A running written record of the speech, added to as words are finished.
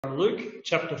Luke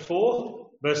chapter 4,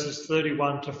 verses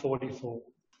 31 to 44.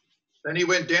 Then he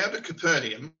went down to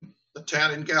Capernaum, the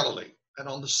town in Galilee, and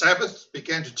on the Sabbath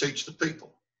began to teach the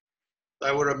people.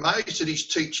 They were amazed at his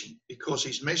teaching because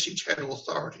his message had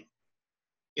authority.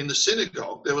 In the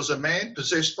synagogue there was a man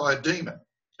possessed by a demon,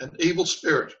 an evil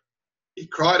spirit. He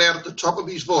cried out at the top of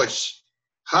his voice,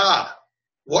 "Ha!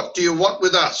 What do you want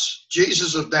with us,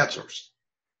 Jesus of Nazareth?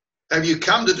 Have you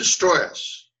come to destroy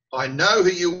us? I know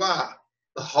who you are,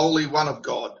 the Holy One of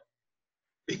God."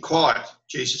 "Be quiet,"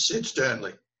 Jesus said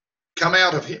sternly. "Come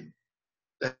out of him."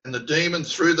 Then the demon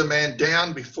threw the man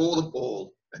down before the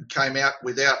wall and came out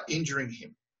without injuring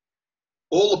him.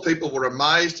 All the people were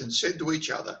amazed and said to each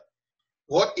other,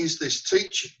 "What is this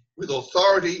teaching? With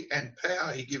authority and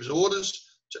power he gives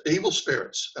orders to evil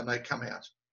spirits and they come out."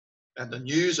 And the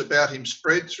news about him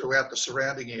spread throughout the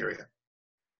surrounding area.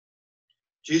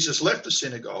 Jesus left the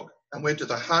synagogue and went to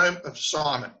the home of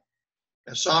Simon.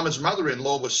 Now Simon's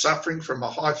mother-in-law was suffering from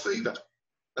a high fever,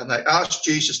 and they asked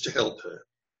Jesus to help her.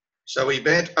 So he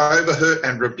bent over her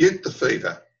and rebuked the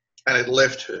fever, and it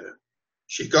left her.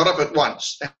 She got up at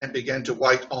once and began to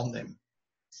wait on them.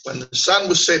 When the sun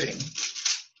was setting,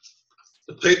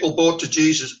 the people brought to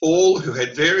Jesus all who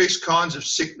had various kinds of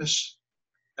sickness,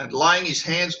 and laying his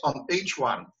hands on each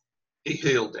one, he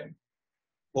healed them.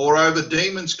 Moreover,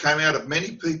 demons came out of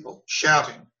many people,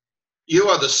 shouting, "You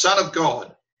are the Son of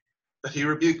God." But he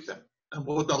rebuked them and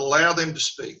would not allow them to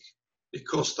speak,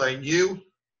 because they knew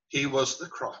he was the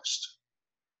Christ.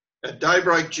 At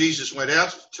daybreak, Jesus went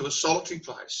out to a solitary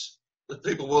place. The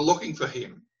people were looking for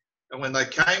him, and when they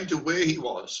came to where he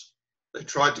was, they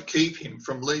tried to keep him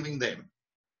from leaving them.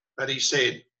 But he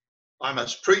said, "I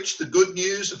must preach the good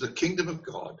news of the kingdom of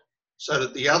God, so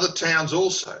that to other towns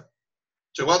also,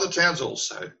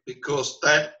 because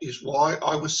that is why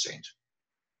I was sent."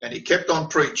 And he kept on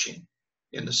preaching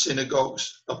in the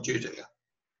synagogues of Judea.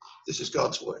 This is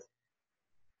God's word.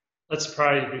 Let's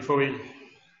pray before we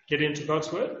get into God's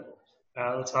word.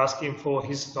 Let's ask him for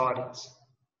his guidance.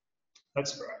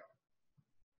 Let's pray.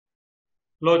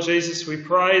 Lord Jesus, we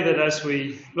pray that as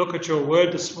we look at your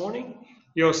word this morning,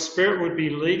 your Spirit would be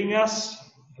leading us,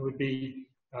 it would be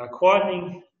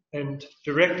quietening and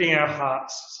directing our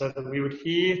hearts so that we would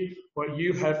hear what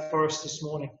you have for us this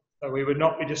morning, that we would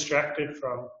not be distracted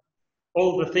from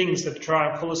all the things that try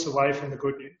and pull us away from the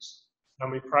good news.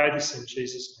 And we pray this in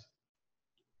Jesus'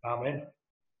 name. Amen.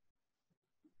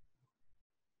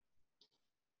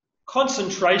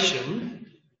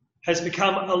 Concentration has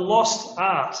become a lost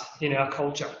art in our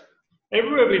culture.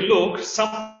 Everywhere we look,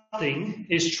 something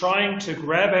is trying to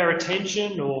grab our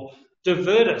attention or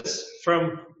divert us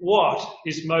from what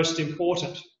is most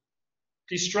important.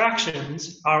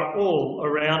 Distractions are all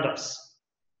around us.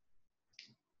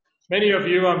 Many of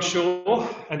you, I'm sure,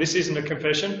 and this isn't a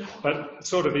confession, but it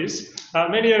sort of is,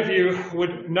 many of you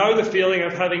would know the feeling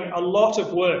of having a lot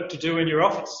of work to do in your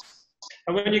office.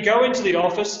 And when you go into the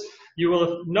office, you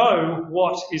will know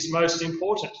what is most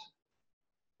important.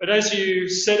 But as you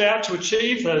set out to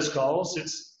achieve those goals,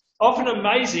 it's often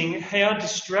amazing how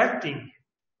distracting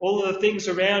all of the things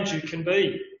around you can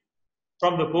be.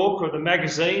 From the book or the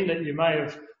magazine that you may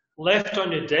have left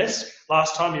on your desk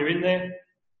last time you're in there,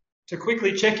 to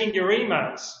quickly checking your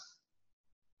emails.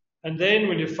 And then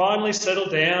when you finally settle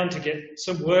down to get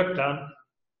some work done,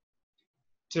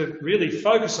 to really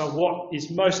focus on what is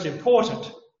most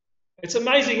important, it's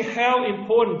amazing how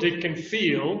important it can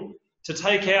feel to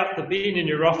take out the bin in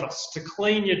your office, to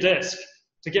clean your desk,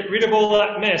 to get rid of all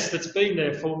that mess that's been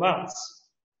there for months.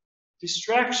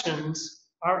 Distractions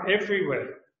are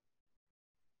everywhere.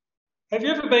 Have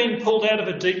you ever been pulled out of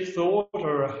a deep thought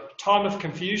or a time of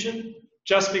confusion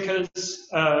just because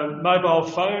a mobile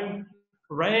phone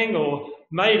rang or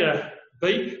made a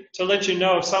beep to let you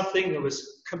know of something that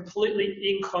was completely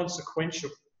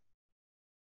inconsequential?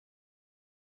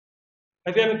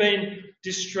 Have you ever been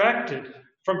distracted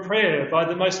from prayer by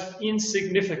the most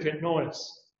insignificant noise?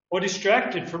 Or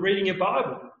distracted from reading your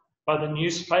Bible by the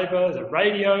newspaper, the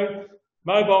radio,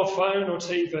 mobile phone or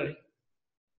TV?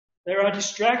 There are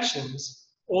distractions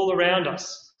all around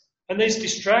us. And these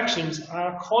distractions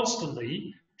are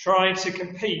constantly trying to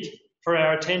compete for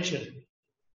our attention.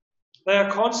 They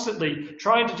are constantly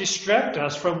trying to distract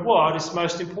us from what is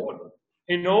most important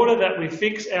in order that we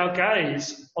fix our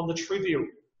gaze on the trivial.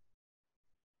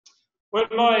 When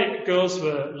my girls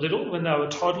were little, when they were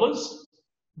toddlers,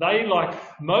 they, like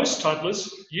most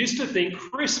toddlers, used to think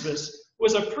Christmas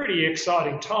was a pretty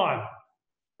exciting time,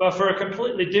 but for a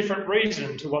completely different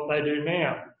reason to what they do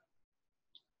now.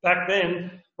 Back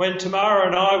then, when Tamara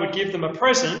and I would give them a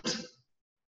present,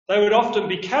 they would often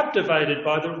be captivated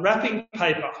by the wrapping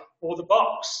paper or the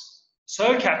box,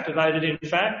 So captivated, in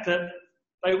fact, that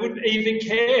they wouldn't even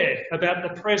care about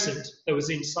the present that was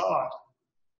inside.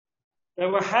 They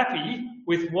were happy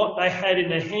with what they had in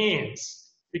their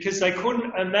hands because they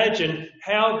couldn't imagine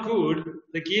how good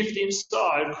the gift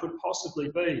inside could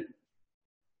possibly be.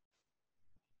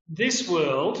 This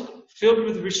world,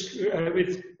 filled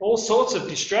with all sorts of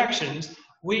distractions,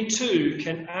 we too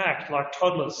can act like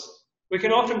toddlers. We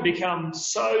can often become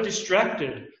so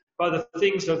distracted by the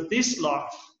things of this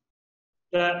life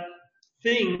that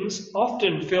things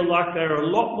often feel like they're a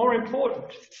lot more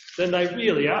important than they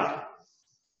really are.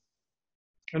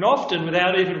 And often,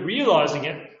 without even realising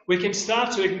it, we can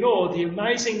start to ignore the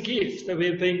amazing gift that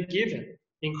we've been given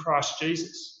in Christ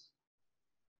Jesus,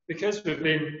 because we've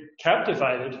been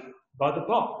captivated by the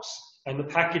box and the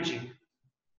packaging.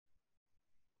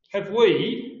 Have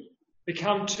we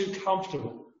become too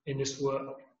comfortable in this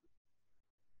world?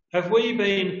 Have we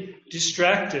been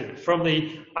distracted from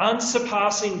the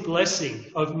unsurpassing blessing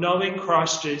of knowing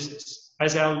Christ Jesus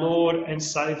as our Lord and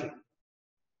Saviour?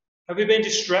 Have we been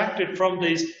distracted from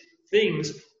these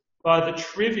things by the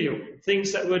trivial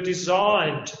things that were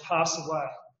designed to pass away?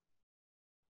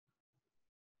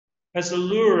 Has the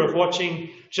lure of watching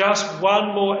just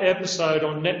one more episode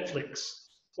on Netflix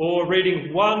or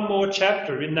reading one more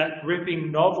chapter in that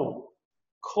gripping novel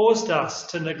caused us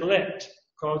to neglect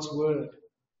God's Word?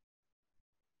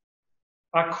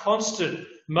 Are constant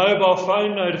mobile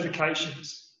phone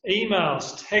notifications,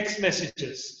 emails, text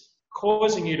messages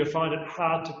causing you to find it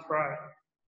hard to pray?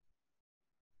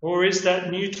 Or is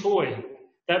that new toy,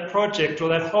 that project or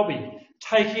that hobby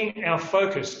taking our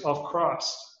focus off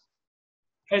Christ?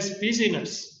 Has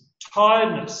busyness,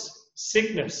 tiredness,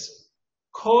 sickness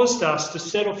caused us to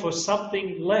settle for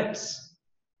something less?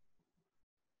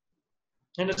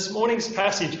 In this morning's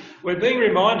passage, we're being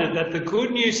reminded that the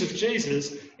good news of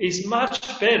Jesus is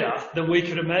much better than we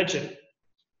could imagine.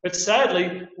 But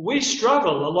sadly, we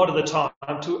struggle a lot of the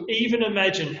time to even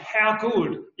imagine how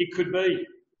good it could be.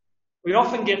 We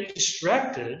often get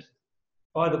distracted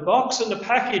by the box and the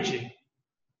packaging,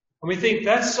 and we think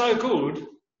that's so good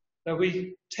that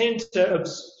we tend to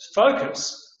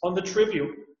focus on the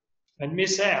trivial and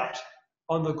miss out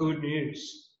on the good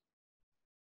news.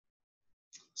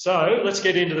 So let's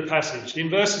get into the passage. In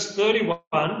verses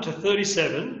 31 to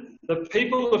 37, the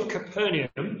people of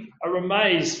Capernaum are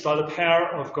amazed by the power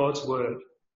of God's word.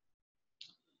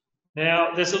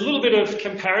 Now, there's a little bit of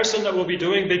comparison that we'll be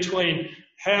doing between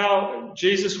how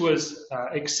Jesus was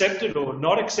accepted or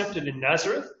not accepted in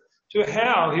Nazareth to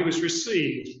how he was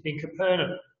received in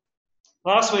Capernaum.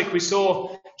 Last week we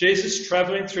saw Jesus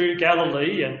travelling through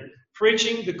Galilee and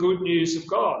preaching the good news of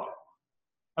God.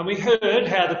 And we heard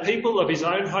how the people of his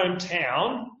own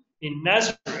hometown in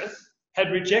Nazareth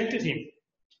had rejected him.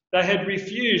 They had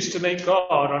refused to meet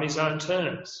God on his own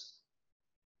terms.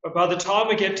 But by the time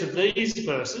we get to these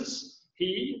verses,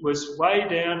 he was way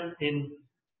down in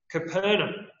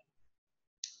Capernaum.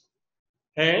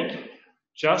 And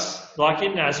just like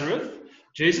in Nazareth,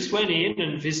 Jesus went in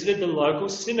and visited the local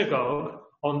synagogue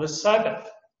on the Sabbath.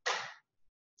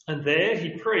 And there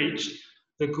he preached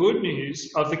the good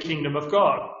news of the kingdom of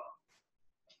God.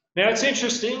 Now it's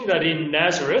interesting that in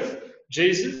Nazareth,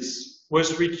 Jesus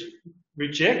was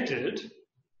rejected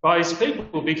by his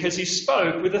people because he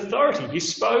spoke with authority. He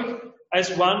spoke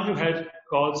as one who had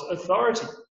God's authority.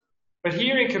 But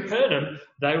here in Capernaum,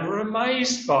 they were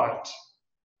amazed by it.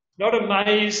 Not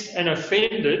amazed and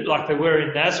offended like they were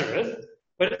in Nazareth,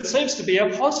 but it seems to be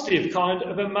a positive kind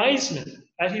of amazement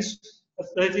at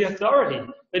the authority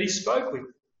that he spoke with.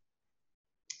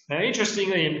 Now,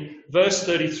 interestingly, in verse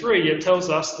 33, it tells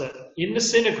us that in the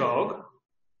synagogue,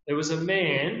 there was a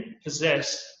man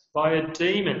possessed by a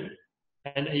demon,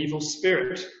 an evil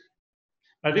spirit.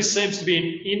 Now, this seems to be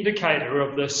an indicator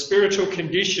of the spiritual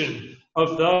condition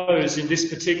of those in this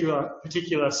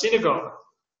particular synagogue,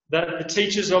 that the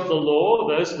teachers of the law,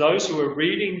 those who were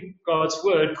reading God's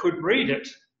word, could read it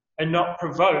and not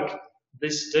provoke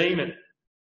this demon.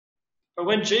 But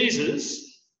when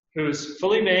Jesus, who was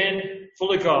fully man,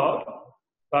 fully God,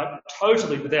 but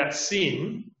totally without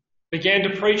sin, began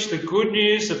to preach the good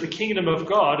news of the kingdom of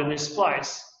God in this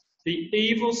place, the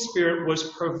evil spirit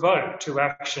was provoked to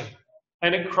action,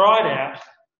 and it cried out,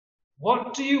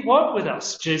 "What do you want with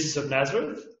us, Jesus of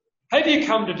Nazareth? Have you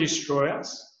come to destroy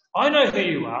us? I know who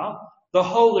you are, the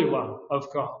Holy One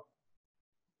of God."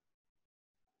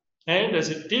 And as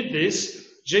it did this,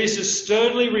 Jesus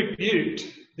sternly rebuked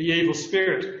the evil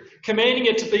spirit, commanding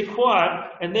it to be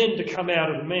quiet and then to come out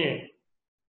of the man.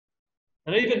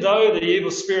 And even though the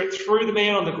evil spirit threw the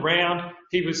man on the ground,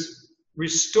 he was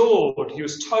restored. He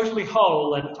was totally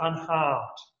whole and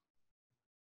unharmed.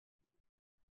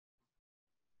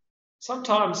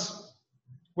 Sometimes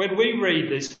when we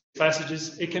read these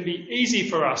passages, it can be easy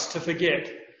for us to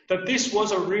forget that this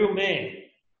was a real man.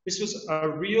 This was a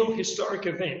real historic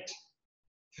event.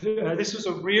 This was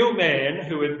a real man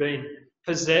who had been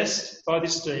possessed by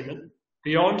this demon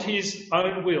beyond his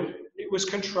own will. It was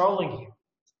controlling him.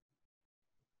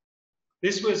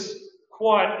 This was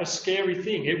quite a scary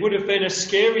thing. It would have been a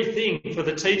scary thing for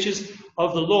the teachers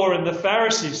of the law and the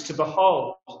Pharisees to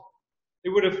behold. They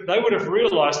would have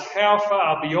realised how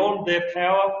far beyond their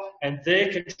power and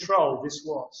their control this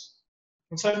was.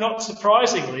 And so, not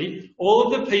surprisingly,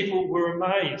 all of the people were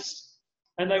amazed,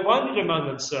 and they wondered among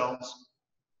themselves,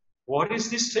 what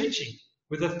is this teaching?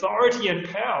 With authority and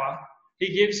power,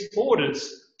 he gives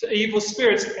orders to evil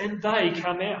spirits, and they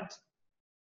come out.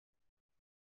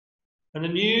 And the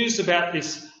news about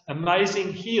this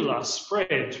amazing healer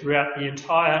spread throughout the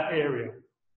entire area.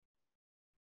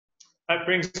 That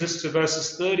brings us to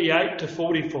verses 38 to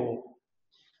 44,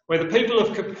 where the people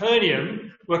of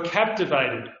Capernaum were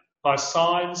captivated by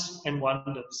signs and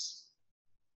wonders.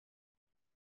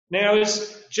 Now,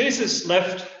 as Jesus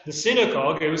left the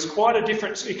synagogue, it was quite a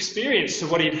different experience to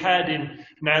what he'd had in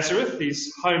Nazareth,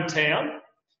 his hometown,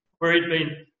 where he'd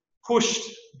been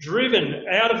driven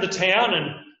out of the town,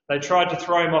 and they tried to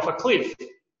throw him off a cliff.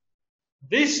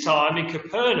 This time in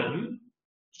Capernaum,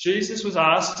 Jesus was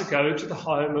asked to go to the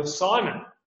home of Simon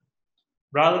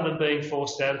rather than being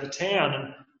forced out of the town.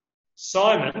 And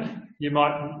Simon, you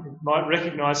might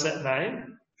recognise that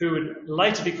name, who would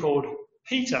later be called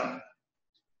Peter,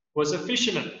 was a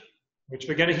fisherman, which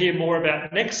we're going to hear more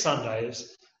about next Sunday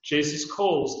as Jesus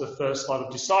calls the first lot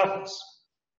of disciples.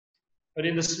 But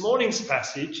in this morning's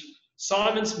passage,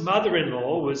 Simon's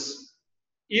mother-in-law was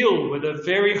ill with a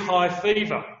very high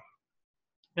fever.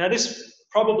 Now, this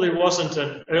probably wasn't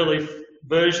an early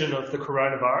version of the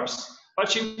coronavirus,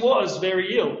 but she was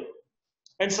very ill.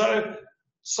 And so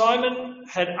Simon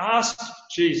had asked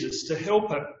Jesus to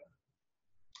help her.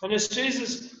 And as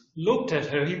Jesus looked at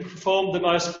her, he performed the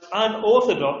most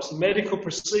unorthodox medical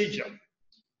procedure.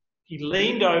 He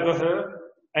leaned over her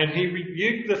and he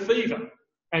rebuked the fever,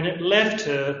 and it left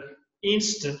her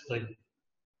instantly.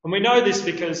 And we know this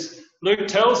because Luke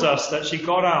tells us that she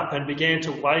got up and began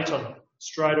to wait on him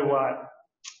straight away.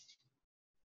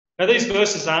 Now, these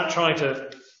verses aren't trying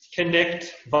to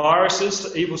connect viruses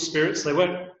to evil spirits. They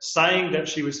weren't saying that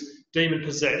she was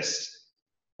demon-possessed.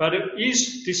 But it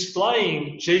is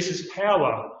displaying Jesus'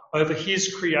 power over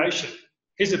his creation,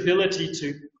 his ability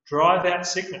to drive out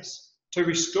sickness, to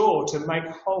restore, to make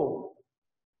whole.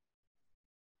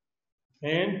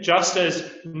 And just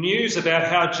as news about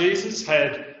how Jesus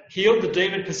had healed the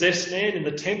demon-possessed man in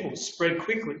the temple spread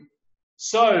quickly,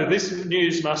 so this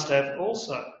news must have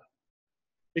also.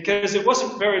 Because it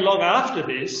wasn't very long after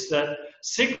this that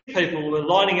sick people were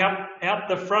lining up out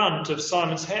the front of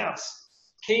Simon's house,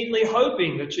 keenly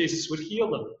hoping that Jesus would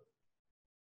heal them.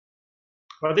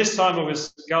 By this time it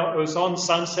was on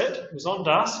sunset, it was on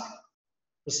dusk,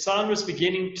 the sun was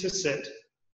beginning to set.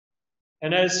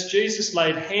 And as Jesus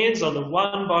laid hands on them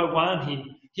one by one,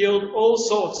 he healed all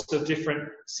sorts of different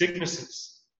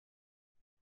sicknesses.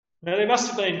 Now, there must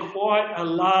have been quite a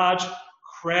large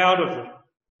crowd of them,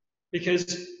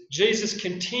 because Jesus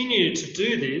continued to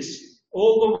do this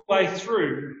all the way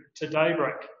through to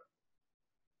daybreak.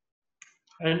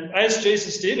 And as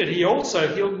Jesus did it, he also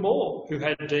healed more who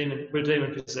were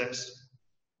demon-possessed.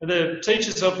 And the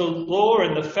teachers of the law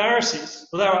and the Pharisees,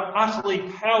 well, they were utterly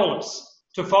powerless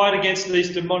to fight against these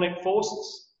demonic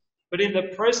forces. But in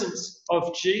the presence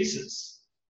of Jesus,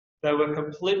 they were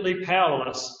completely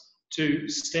powerless to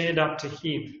stand up to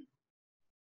him.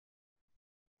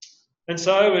 And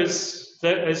so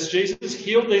as Jesus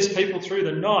healed these people through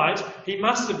the night, he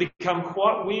must have become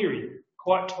quite weary,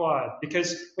 quite tired,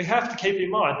 because we have to keep in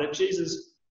mind that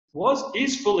Jesus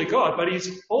is fully God, but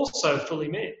he's also fully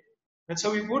man. And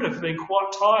so he would have been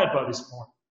quite tired by this point.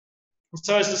 And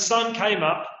so as the sun came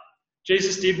up,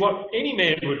 Jesus did what any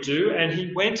man would do, and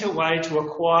he went away to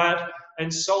a quiet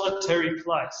and solitary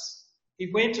place.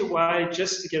 He went away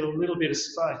just to get a little bit of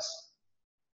space,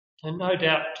 and no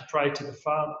doubt to pray to the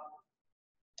Father.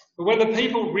 But when the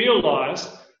people realised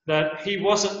that he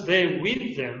wasn't there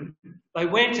with them, they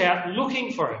went out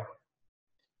looking for him.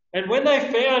 And when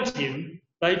they found him,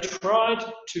 they tried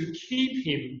to keep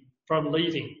him from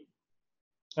leaving.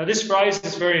 Now, this phrase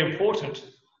is very important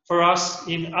for us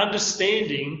in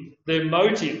understanding their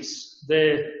motives,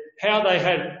 how they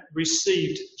had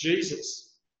received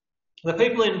Jesus. The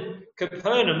people in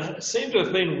Capernaum seem to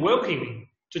have been welcoming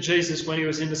to Jesus when he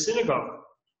was in the synagogue.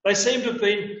 They seem to have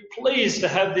been pleased to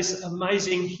have this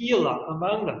amazing healer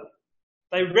among them.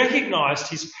 They recognised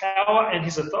his power and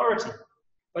his authority.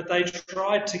 but they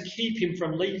tried to keep him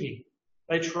from leaving.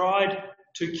 They tried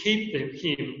to keep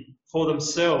him for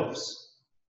themselves.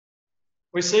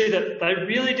 We see that they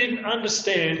really didn't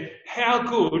understand how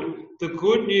good the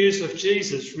good news of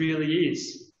Jesus really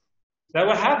is. They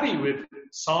were happy with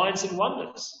signs and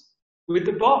wonders, with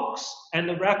the box and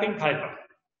the wrapping paper.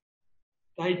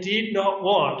 They did not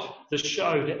want the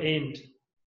show to end.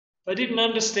 They didn't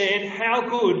understand how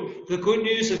good the good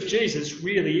news of Jesus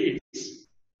really is,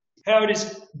 how it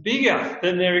is bigger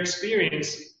than their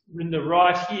experience in the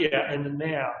right here and the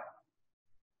now.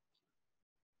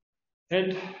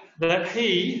 And that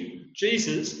he,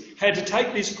 Jesus, had to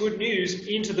take this good news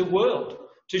into the world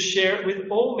to share it with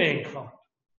all mankind.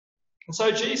 And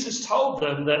so Jesus told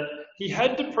them that he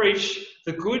had to preach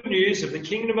the good news of the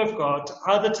kingdom of God to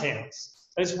other towns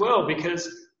as well, because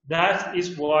that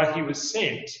is why he was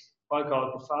sent by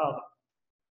God the Father.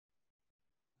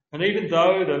 And even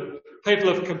though the people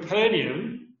of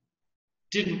Capernaum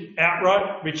didn't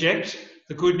outright reject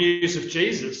the good news of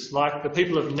Jesus like the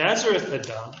people of Nazareth had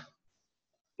done,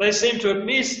 they seem to have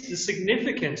missed the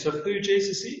significance of who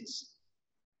Jesus is.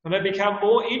 And they become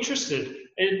more interested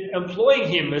in employing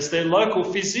him as their local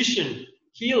physician,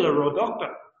 healer or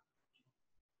doctor.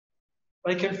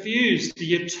 They confused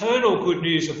the eternal good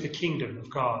news of the kingdom of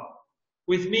God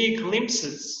with mere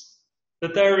glimpses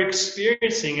that they were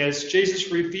experiencing as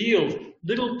Jesus revealed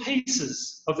little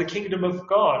pieces of the kingdom of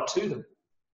God to them.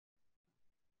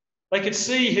 They could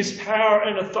see his power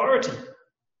and authority,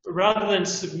 but rather than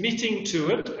submitting to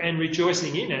it and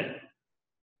rejoicing in it,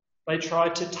 they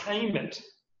tried to tame it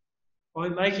by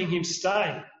making him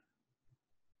stay.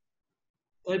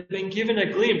 They've been given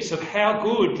a glimpse of how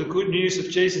good the good news of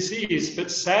Jesus is,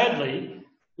 but sadly,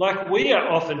 like we are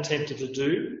often tempted to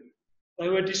do, they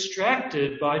were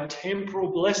distracted by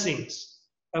temporal blessings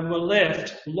and were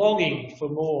left longing for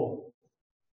more.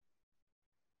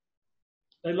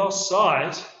 They lost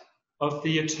sight of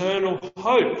the eternal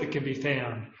hope that can be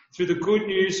found through the good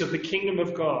news of the kingdom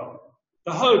of God,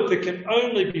 the hope that can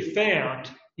only be found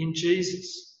in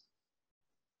Jesus.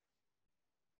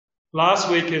 Last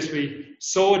week, as we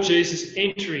saw Jesus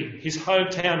entering his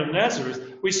hometown of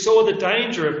Nazareth, we saw the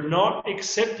danger of not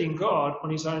accepting God on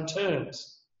his own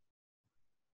terms,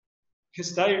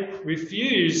 because they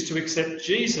refused to accept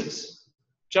Jesus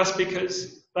just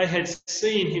because they had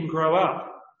seen him grow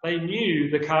up. They knew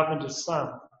the carpenter's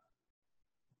son.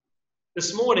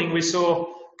 This morning we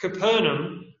saw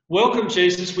Capernaum welcome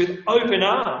Jesus with open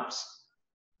arms.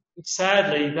 But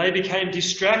sadly, they became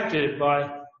distracted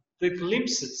by the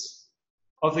glimpses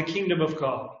of the kingdom of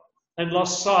God and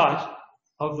lost sight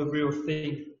of the real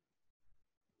thing.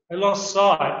 They lost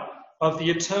sight of the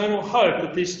eternal hope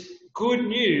that this good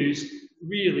news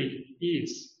really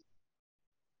is.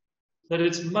 That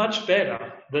it's much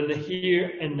better than the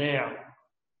here and now.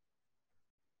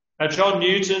 Now, John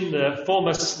Newton, the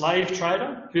former slave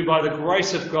trader, who by the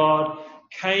grace of God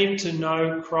came to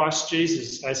know Christ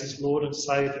Jesus as his Lord and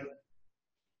Saviour,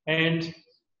 and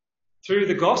through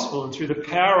the gospel and through the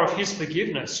power of his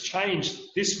forgiveness, changed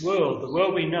this world, the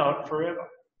world we know it, forever.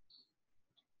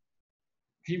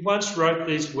 He once wrote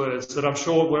these words that I'm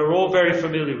sure we're all very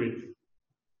familiar with. It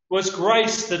was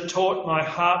grace that taught my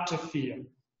heart to fear,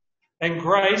 and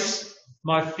grace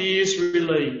my fears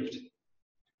relieved.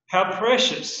 How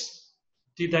precious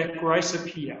did that grace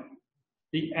appear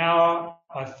the hour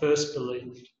I first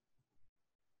believed.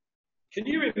 Can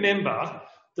you remember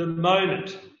the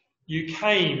moment you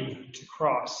came to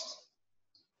Christ?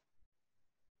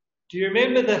 Do you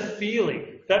remember that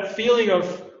feeling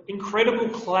of incredible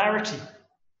clarity,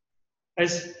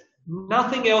 as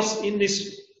nothing else in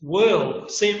this world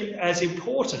seemed as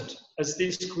important as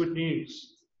this good news?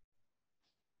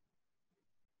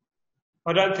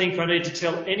 I don't think I need to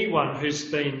tell anyone who's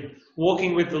been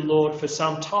walking with the Lord for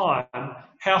some time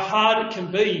how hard it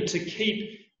can be to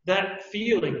keep that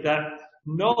feeling, that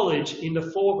knowledge in the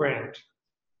foreground,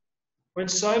 when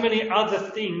so many other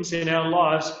things in our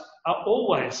lives are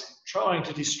always trying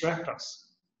to distract us.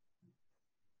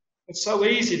 It's so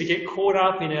easy to get caught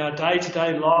up in our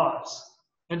day-to-day lives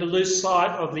and to lose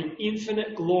sight of the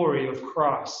infinite glory of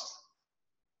Christ.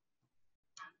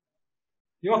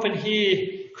 You often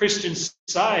hear Christians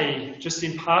say, just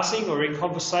in passing or in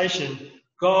conversation,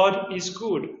 God is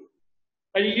good.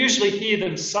 And you usually hear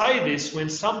them say this when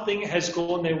something has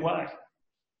gone their way,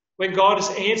 when God has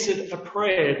answered a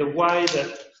prayer the way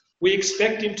that we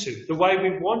expect him to, the way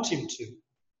we want him to.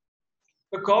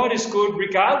 But God is good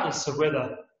regardless of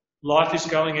whether life is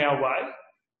going our way.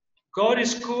 God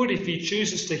is good if he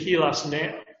chooses to heal us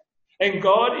now. And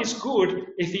God is good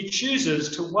if he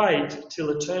chooses to wait till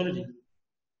eternity.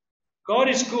 God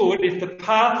is good if the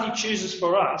path he chooses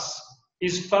for us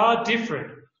is far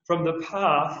different from the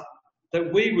path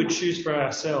that we would choose for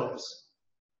ourselves.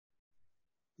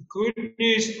 The good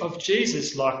news of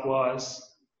Jesus, likewise,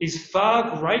 is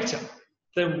far greater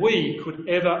than we could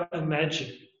ever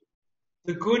imagine.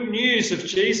 The good news of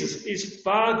Jesus is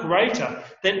far greater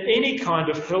than any kind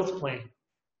of health plan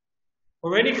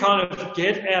or any kind of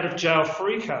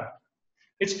get-out-of-jail-free card.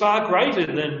 It's far greater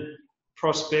than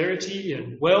prosperity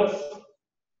and wealth,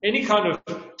 any kind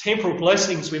of temporal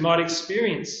blessings we might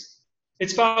experience.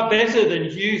 It's far better than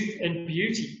youth and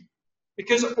beauty,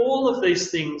 because all of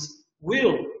these things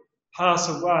will pass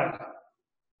away.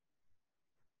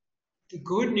 The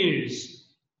good news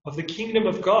of the kingdom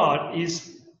of God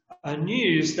is a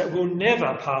news that will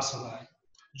never pass away,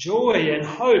 joy and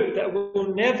hope that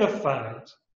will never fade.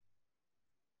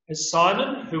 As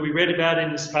Simon, who we read about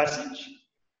in this passage,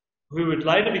 who would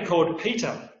later be called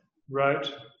Peter,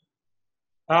 wrote,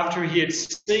 after he had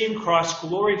seen Christ's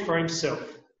glory for himself,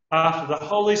 after the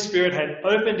Holy Spirit had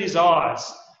opened his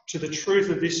eyes to the truth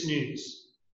of this news,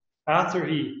 after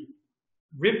he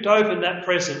ripped open that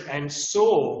present and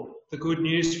saw the good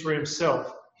news for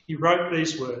himself, he wrote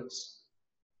these words: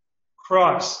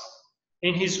 Christ,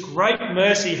 in his great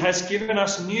mercy, has given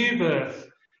us new birth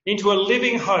into a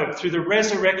living hope through the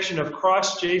resurrection of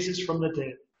Christ Jesus from the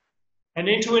dead, and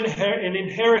into an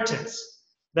inheritance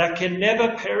that can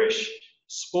never perish,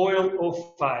 spoil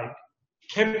or fade,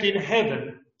 kept in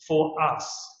heaven for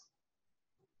us.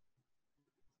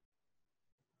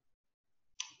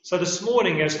 So this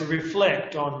morning, as we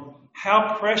reflect on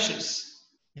how precious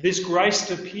this grace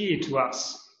appeared to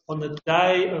us on the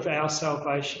day of our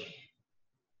salvation,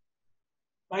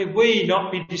 may we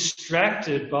not be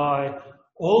distracted by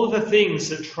all of the things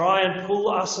that try and pull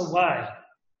us away,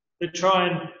 that try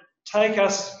and take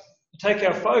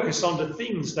our focus onto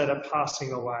things that are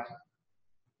passing away.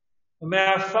 And may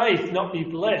our faith not be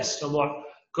blessed on what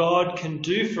God can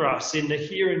do for us in the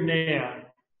here and now,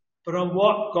 but on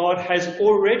what God has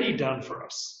already done for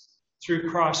us through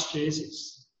Christ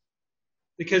Jesus.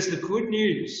 Because the good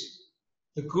news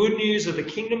of the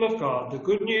kingdom of God, the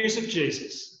good news of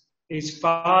Jesus, is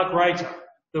far greater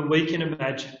than we can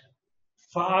imagine,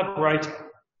 far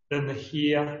greater than the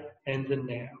here and the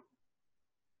now.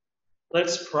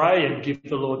 Let's pray and give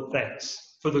the Lord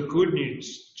thanks for the good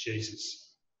news, Jesus.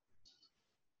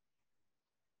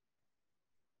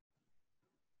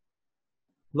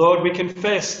 Lord, we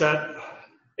confess that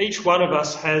each one of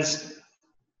us has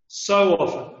so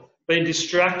often been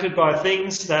distracted by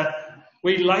things that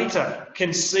we later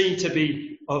can see to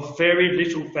be of very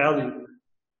little value.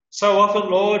 So often,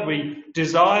 Lord, we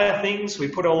desire things, we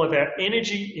put all of our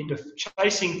energy into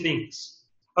chasing things,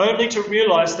 only to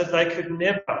realise that they could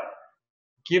never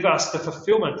give us the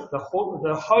fulfilment, the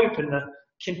hope and the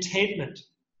contentment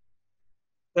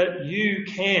that you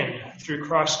can through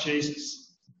Christ Jesus.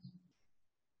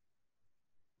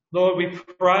 Lord, we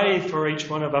pray for each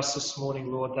one of us this morning,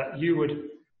 Lord, that you would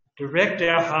direct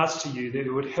our hearts to you, that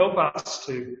you would help us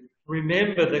to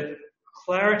remember the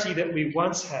clarity that we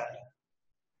once had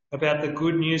about the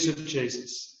good news of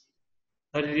Jesus,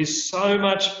 that it is so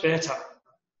much better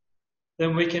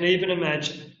than we can even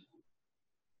imagine.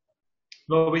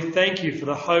 Lord, we thank you for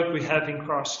the hope we have in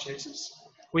Christ Jesus.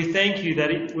 We thank you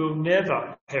that it will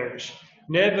never perish,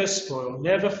 never spoil,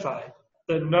 never fade,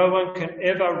 that no one can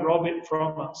ever rob it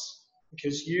from us,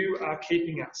 because you are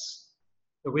keeping us,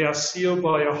 that we are sealed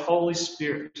by your Holy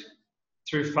Spirit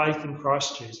through faith in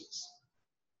Christ Jesus.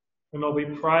 And Lord, we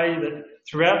pray that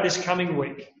throughout this coming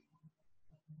week,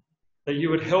 that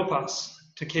you would help us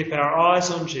to keep our eyes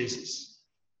on Jesus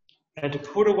and to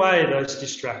put away those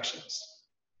distractions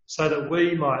so that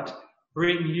we might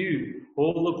bring you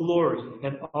all the glory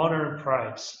and honour and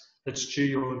praise that's due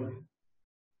your name.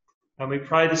 And we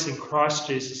pray this in Christ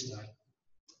Jesus' name.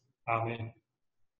 Amen.